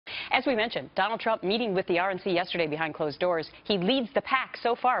As we mentioned, Donald Trump meeting with the RNC yesterday behind closed doors. He leads the pack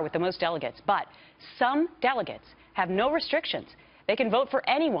so far with the most delegates, but some delegates have no restrictions. They can vote for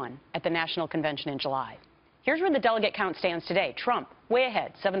anyone at the National Convention in July. Here's where the delegate count stands today. Trump, way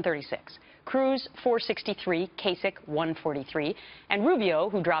ahead, 736. Cruz, 463. Kasich, 143. And Rubio,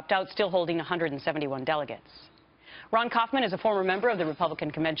 who dropped out, still holding 171 delegates. Ron Kaufman is a former member of the Republican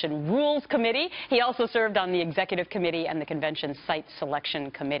Convention Rules Committee. He also served on the Executive Committee and the Convention Site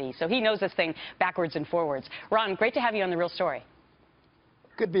Selection Committee. So he knows this thing backwards and forwards. Ron, great to have you on The Real Story.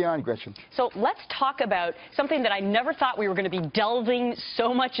 Good to be on, Gretchen. So let's talk about something that I never thought we were going to be delving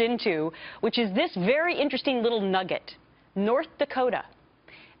so much into, which is this very interesting little nugget. North Dakota.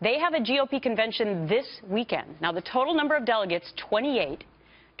 They have a GOP convention this weekend. Now, the total number of delegates, 28.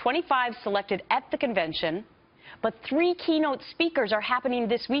 25 selected at the convention. But 3 keynote speakers are happening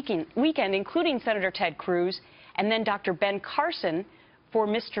this weekend, including Senator Ted Cruz and then Dr. Ben Carson for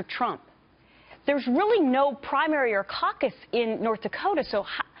Mr. Trump. There's really no primary or caucus in North Dakota, so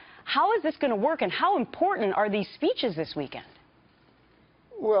how is this going to work, and how important are these speeches this weekend?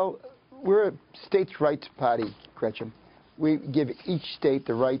 Well, we're a states' rights party, Gretchen. We give each state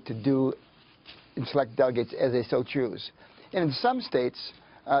the right to do and select delegates as they so choose. And in some states,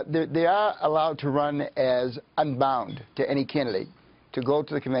 they are allowed to run as unbound to any candidate, to go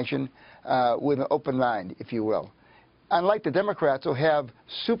to the convention with an open mind, if you will. Unlike the Democrats, who have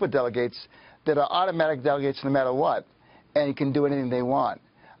super delegates that are automatic delegates no matter what, and can do anything they want.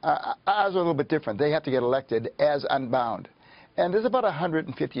 Ours are a little bit different. They have to get elected as unbound. And there's about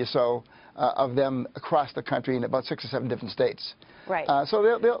 150 or so of them across the country in about 6 or 7 different states. Right. So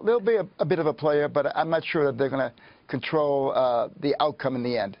they'll be a bit of a player, but I'm not sure that they're going to control the outcome in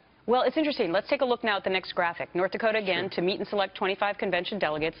the end. Well, it's interesting. Let's take a look now at the next graphic. North Dakota, again, to meet and select 25 convention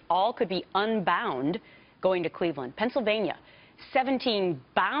delegates. All could be unbound going to Cleveland. Pennsylvania, 17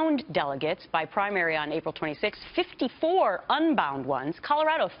 bound delegates by primary on April 26, 54 unbound ones.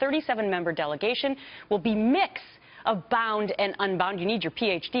 Colorado, 37-member delegation, will be mix of bound and unbound. You need your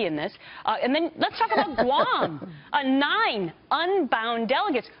PhD in this. And then let's talk about Guam. 9 unbound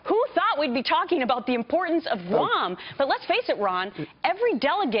delegates. Who thought we'd be talking about the importance of Guam? But let's face it, Ron, every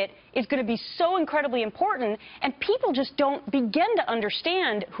delegate is going to be so incredibly important, and people just don't begin to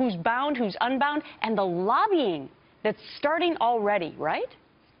understand who's bound, who's unbound, and the lobbying that's starting already, right?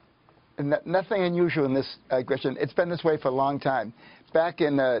 Nothing unusual in this, Gretchen. It's been this way for a long time. Back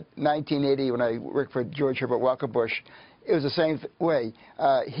in 1980, when I worked for George Herbert Walker Bush, it was the same way.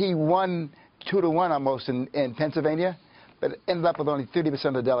 He won 2-1 almost in Pennsylvania, but ended up with only 30%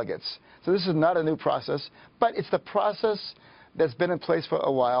 of the delegates. So this is not a new process, but it's the process that's been in place for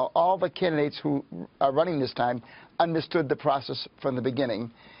a while. All the candidates who are running this time understood the process from the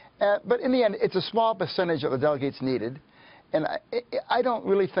beginning. But in the end, it's a small percentage of the delegates needed. And I don't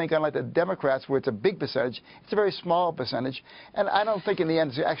really think, unlike the Democrats, where it's a big percentage, it's a very small percentage. And I don't think in the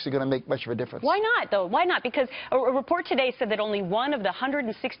end it's actually going to make much of a difference. Why not, though? Why not? Because a report today said that only one of the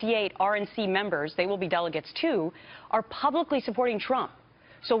 168 RNC members, they will be delegates too, are publicly supporting Trump.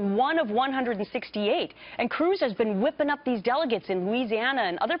 So one of 168. And Cruz has been whipping up these delegates in Louisiana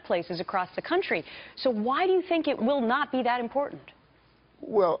and other places across the country. So why do you think it will not be that important?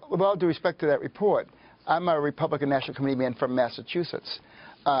 Well, with all due respect to that report, I'm a Republican National Committee man from Massachusetts,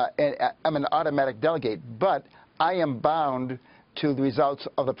 and I'm an automatic delegate, but I am bound to the results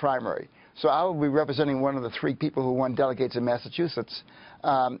of the primary. So I will be representing one of the 3 people who won delegates in Massachusetts,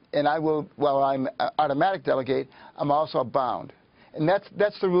 and I will, while I'm an automatic delegate, I'm also bound. And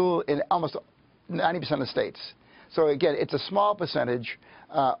that's the rule in almost 90% of the states. So again, it's a small percentage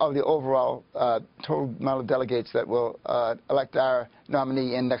of the overall total amount of delegates that will elect our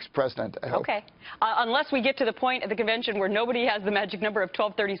nominee and next president, I hope. Okay. Unless we get to the point at the convention where nobody has the magic number of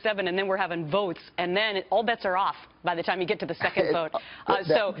 1237 and then we're having votes, and then all bets are off by the time you get to the second vote.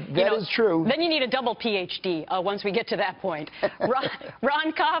 That is true. Then you need a double PhD once we get to that point.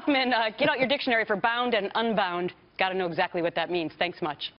 Ron Kaufman, get out your dictionary for bound and unbound. Got to know exactly what that means. Thanks much.